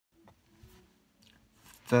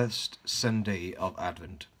first Sunday of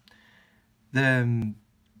Advent. The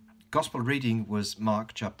Gospel reading was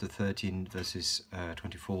Mark chapter 13 verses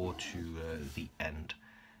 24 to the end.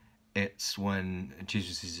 It's when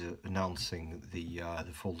Jesus is announcing the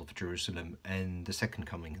fall of Jerusalem and the second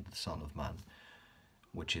coming of the Son of Man,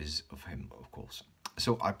 which is of him, of course.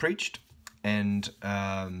 So I preached, and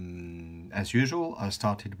as usual, I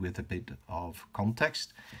started with a bit of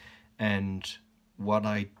context. And what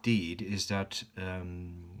I did is that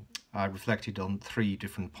I reflected on three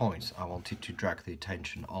different points I wanted to drag the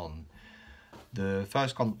attention on. The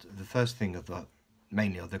first thing of the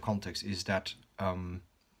mainly of the context is that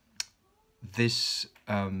this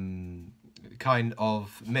kind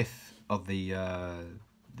of myth of the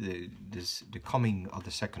coming of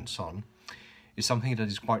the second son is something that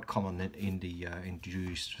is quite common in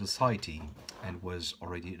Jewish society and was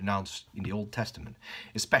already announced in the Old Testament,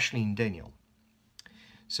 especially in Daniel.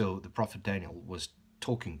 So the prophet Daniel was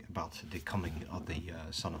talking about the coming of the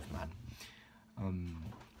Son of Man.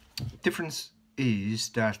 Difference is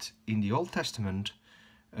that in the Old Testament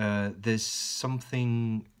there's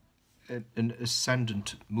something, an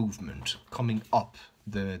ascendant movement coming up.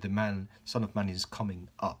 The Son of Man is coming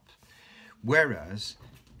up, whereas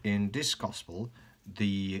in this gospel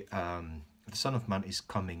the Son of Man is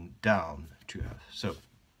coming down to earth. So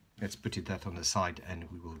let's put that on the side, and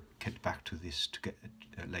we will get back to this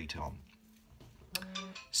later on.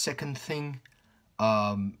 Second thing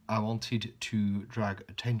I wanted to drag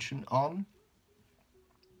attention on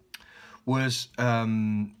was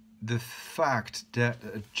the fact that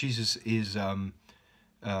Jesus is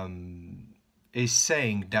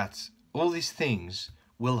saying that all these things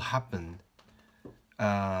will happen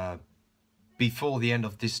before the end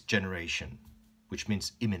of this generation, which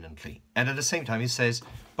means imminently. And at the same time, he says,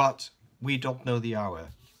 but we don't know the hour,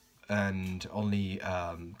 and only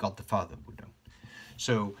God the Father would know.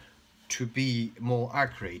 So to be more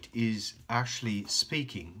accurate, is actually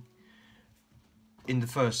speaking in the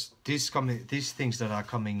first, these things that are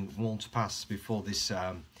coming won't pass before this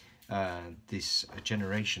this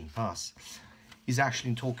generation pass, is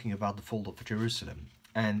actually talking about the fall of Jerusalem,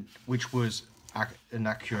 and which was an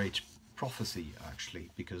accurate prophecy actually,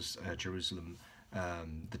 because Jerusalem,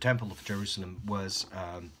 the temple of Jerusalem was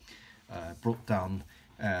brought down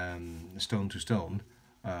stone to stone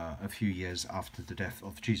a few years after the death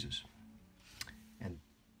of Jesus. And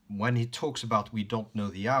when he talks about we don't know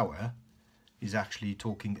the hour, he's actually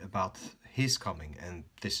talking about his coming, and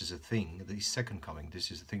this is a thing, the second coming,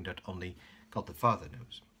 this is a thing that only God the Father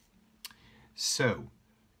knows. So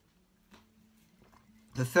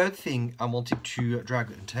the third thing I wanted to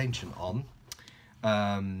drag attention on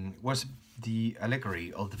was the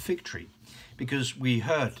allegory of the fig tree, because we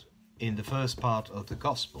heard in the first part of the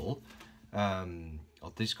gospel,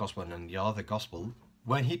 of this gospel and the other gospel,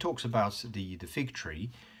 when he talks about the fig tree,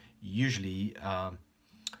 usually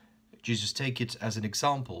Jesus takes it as an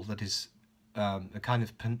example that is a kind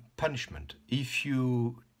of punishment. If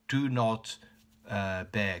you do not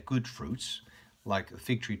bear good fruits, like a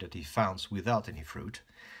fig tree that he found without any fruit,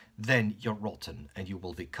 then you're rotten and you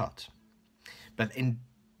will be cut. But in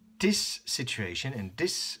this situation, in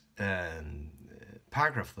this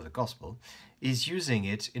paragraph of the gospel, is using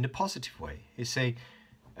it in a positive way. He say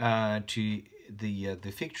to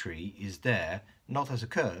the fig tree is there not as a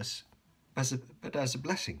curse, but as a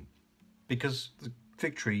blessing, because the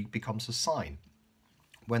fig tree becomes a sign.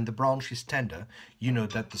 When the branch is tender, you know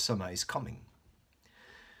that the summer is coming.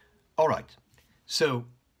 All right. So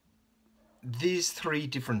these three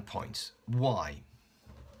different points, why,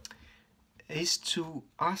 is to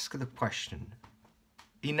ask the question,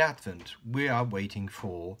 in Advent we are waiting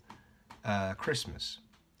for Christmas,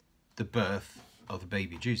 the birth of the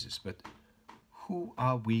baby Jesus, but who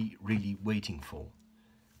are we really waiting for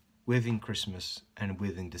within Christmas and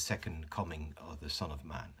within the second coming of the Son of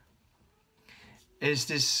Man? Is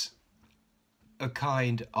this a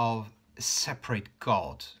kind of separate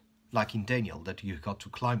God, like in Daniel, that you've got to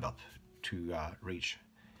climb up to reach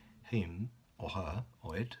him or her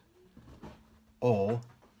or it? Or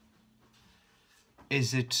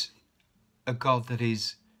is it a God that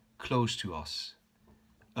is close to us,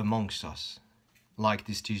 amongst us, like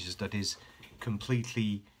this Jesus that is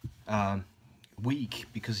completely weak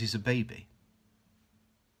because he's a baby?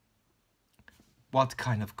 What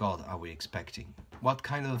kind of God are we expecting? What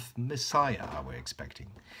kind of Messiah are we expecting?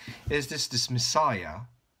 Is this Messiah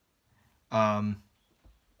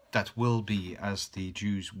that will be, as the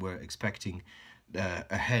Jews were expecting,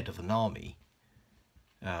 a head of an army?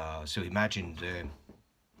 So imagine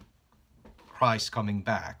Christ coming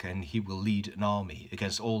back and he will lead an army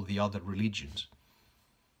against all the other religions.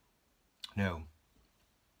 No.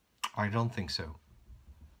 I don't think so.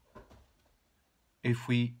 If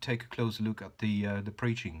we take a closer look at the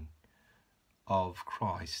preaching of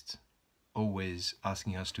Christ, always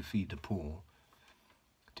asking us to feed the poor,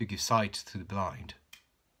 to give sight to the blind,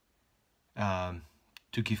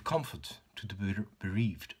 to give comfort to the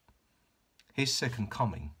bereaved, his second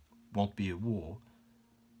coming won't be a war,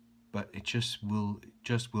 but it just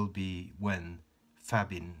will be when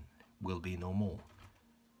famine will be no more,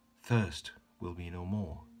 thirst will be no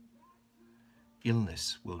more,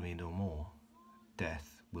 illness will be no more,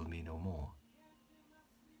 death will be no more.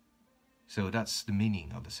 So that's the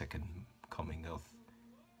meaning of the second coming of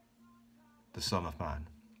the Son of Man.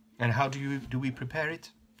 And how do we prepare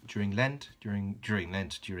it? During Lent, during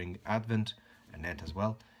Advent, and Lent as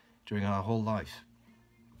well, during our whole life,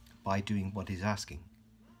 by doing what he's asking,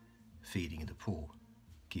 feeding the poor,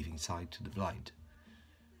 giving sight to the blind.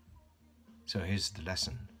 So here's the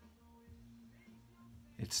lesson.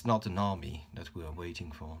 It's not an army that we are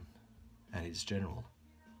waiting for, and it's general.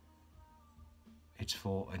 It's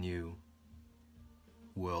for a new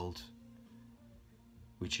world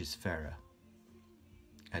which is fairer.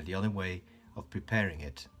 And the only way of preparing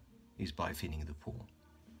it is by feeding the poor.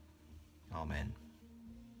 Amen.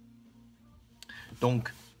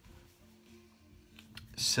 Donc,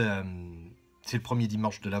 c'est le premier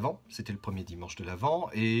dimanche de l'Avent, c'était le premier dimanche de l'Avent,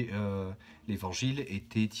 et l'évangile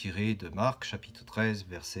était tiré de Marc, chapitre 13,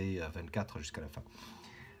 verset 24 jusqu'à la fin.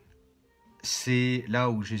 C'est là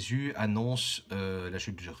où Jésus annonce la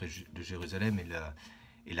chute de Jérusalem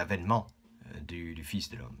et l'avènement du Fils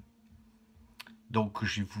de l'homme. Donc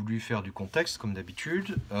j'ai voulu faire du contexte comme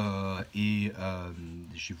d'habitude, et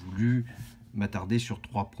j'ai voulu m'attarder sur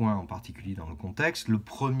 3 points en particulier dans le contexte. Le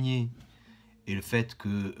premier est le fait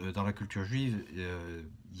que dans la culture juive,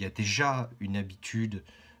 il y a déjà une habitude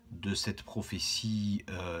de cette prophétie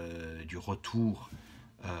du retour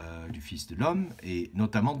du Fils de l'homme, et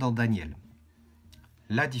notamment dans Daniel.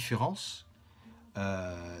 La différence,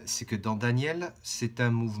 c'est que dans Daniel, c'est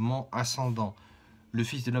un mouvement ascendant. Le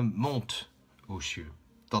Fils de l'homme monte aux cieux.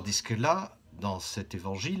 Tandis que là, dans cet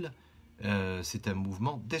évangile, c'est un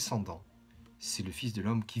mouvement descendant. C'est le Fils de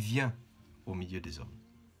l'homme qui vient au milieu des hommes.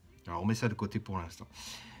 Alors on met ça de côté pour l'instant.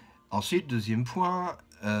 Ensuite, deuxième point,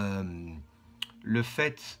 le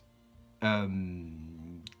fait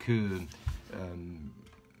que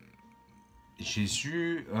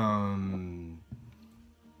Jésus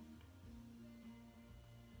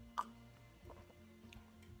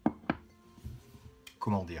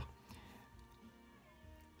comment dire,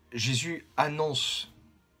 Jésus annonce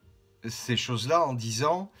ces choses-là en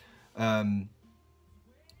disant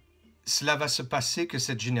cela va se passer que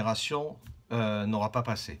cette génération n'aura pas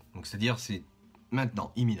passé. Donc c'est-à-dire c'est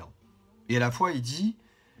maintenant, imminent. Et à la fois il dit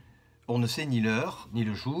on ne sait ni l'heure ni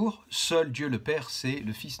le jour, seul Dieu le Père sait,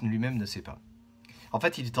 le Fils lui-même ne sait pas. En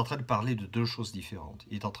fait il est en train de parler de 2 choses différentes.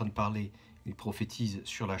 Il est en train de parler, il prophétise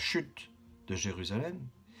sur la chute de Jérusalem,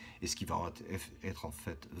 et ce qui va être en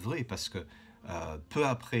fait vrai parce que peu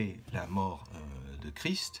après la mort de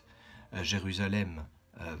Christ, Jérusalem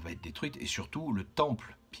va être détruite, et surtout le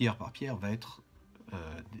temple, pierre par pierre, va être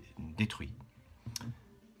détruit.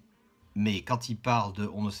 Mais quand il parle de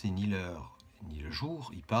 « on ne sait ni l'heure ni le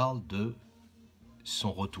jour », il parle de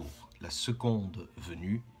son retour, la seconde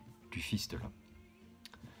venue du Fils de l'homme.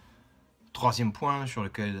 Troisième point sur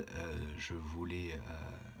lequel je voulais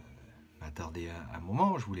m'attarder un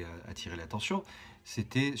moment, je voulais attirer l'attention,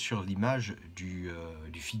 c'était sur l'image du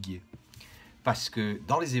figuier. Parce que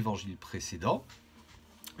dans les évangiles précédents,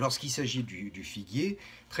 lorsqu'il s'agit du figuier,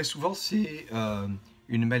 très souvent c'est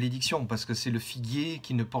une malédiction, parce que c'est le figuier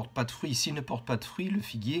qui ne porte pas de fruits. S'il ne porte pas de fruits, le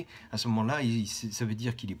figuier, à ce moment-là, ça veut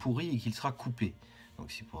dire qu'il est pourri et qu'il sera coupé.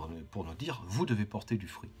 Donc c'est pour nous dire, vous devez porter du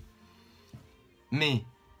fruit. Mais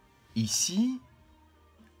ici,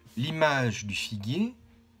 l'image du figuier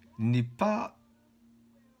n'est pas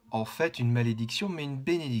en fait une malédiction, mais une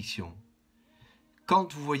bénédiction.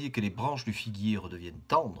 Quand vous voyez que les branches du figuier redeviennent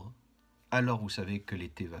tendres, alors vous savez que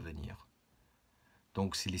l'été va venir.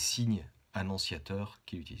 Donc c'est les signes annonciateurs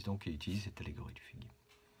qu'il utilise. Donc il utilise cette allégorie du figuier.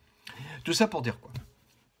 Tout ça pour dire quoi?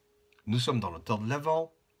 Nous sommes dans le temps de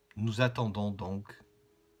l'Avent, nous attendons donc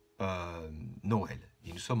Noël.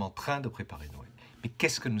 Et nous sommes en train de préparer Noël. Mais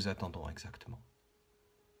qu'est-ce que nous attendons exactement?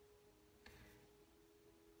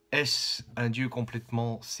 Est-ce un Dieu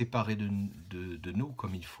complètement séparé de nous,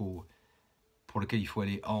 comme il faut, pour lequel il faut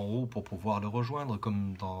aller en haut pour pouvoir le rejoindre,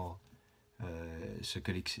 comme dans ce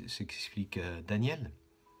qu'explique Daniel?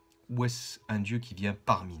 Ou est-ce un Dieu qui vient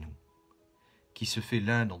parmi nous, qui se fait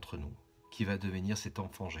l'un d'entre nous, qui va devenir cet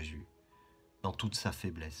enfant Jésus, dans toute sa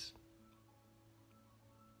faiblesse?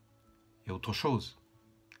 Et autre chose,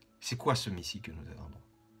 C'est quoi ce Messie que nous attendons?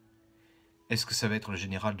 Est-ce que ça va être le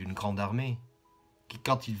général d'une grande armée qui,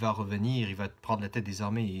 quand il va revenir, il va prendre la tête des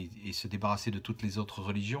armées et se débarrasser de toutes les autres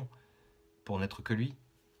religions pour n'être que lui?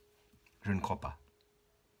 Je ne crois pas.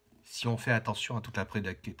 Si on fait attention à toute la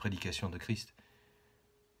prédication de Christ,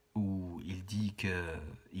 où il dit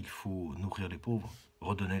qu'il faut nourrir les pauvres,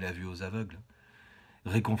 redonner la vue aux aveugles,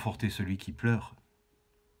 réconforter celui qui pleure,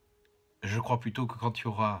 je crois plutôt que quand il y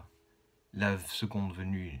aura la seconde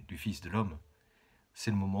venue du Fils de l'homme,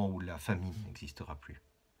 c'est le moment où la famine n'existera plus,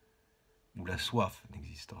 où la soif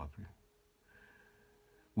n'existera plus,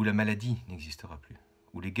 où la maladie n'existera plus,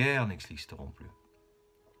 où les guerres n'existeront plus.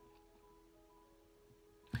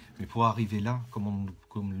 Mais pour arriver là, comme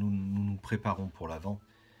nous préparons pour l'Avent,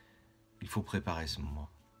 il faut préparer ce moment.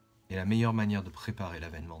 Et la meilleure manière de préparer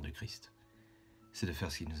l'avènement du Christ, c'est de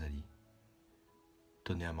faire ce qu'il nous a dit.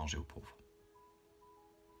 Donner à manger aux pauvres.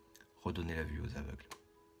 Redonner la vue aux aveugles.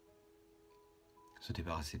 Se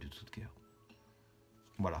débarrasser de toute guerre.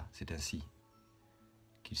 Voilà, c'est ainsi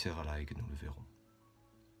qu'il sera là et que nous le verrons.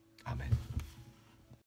 Amen.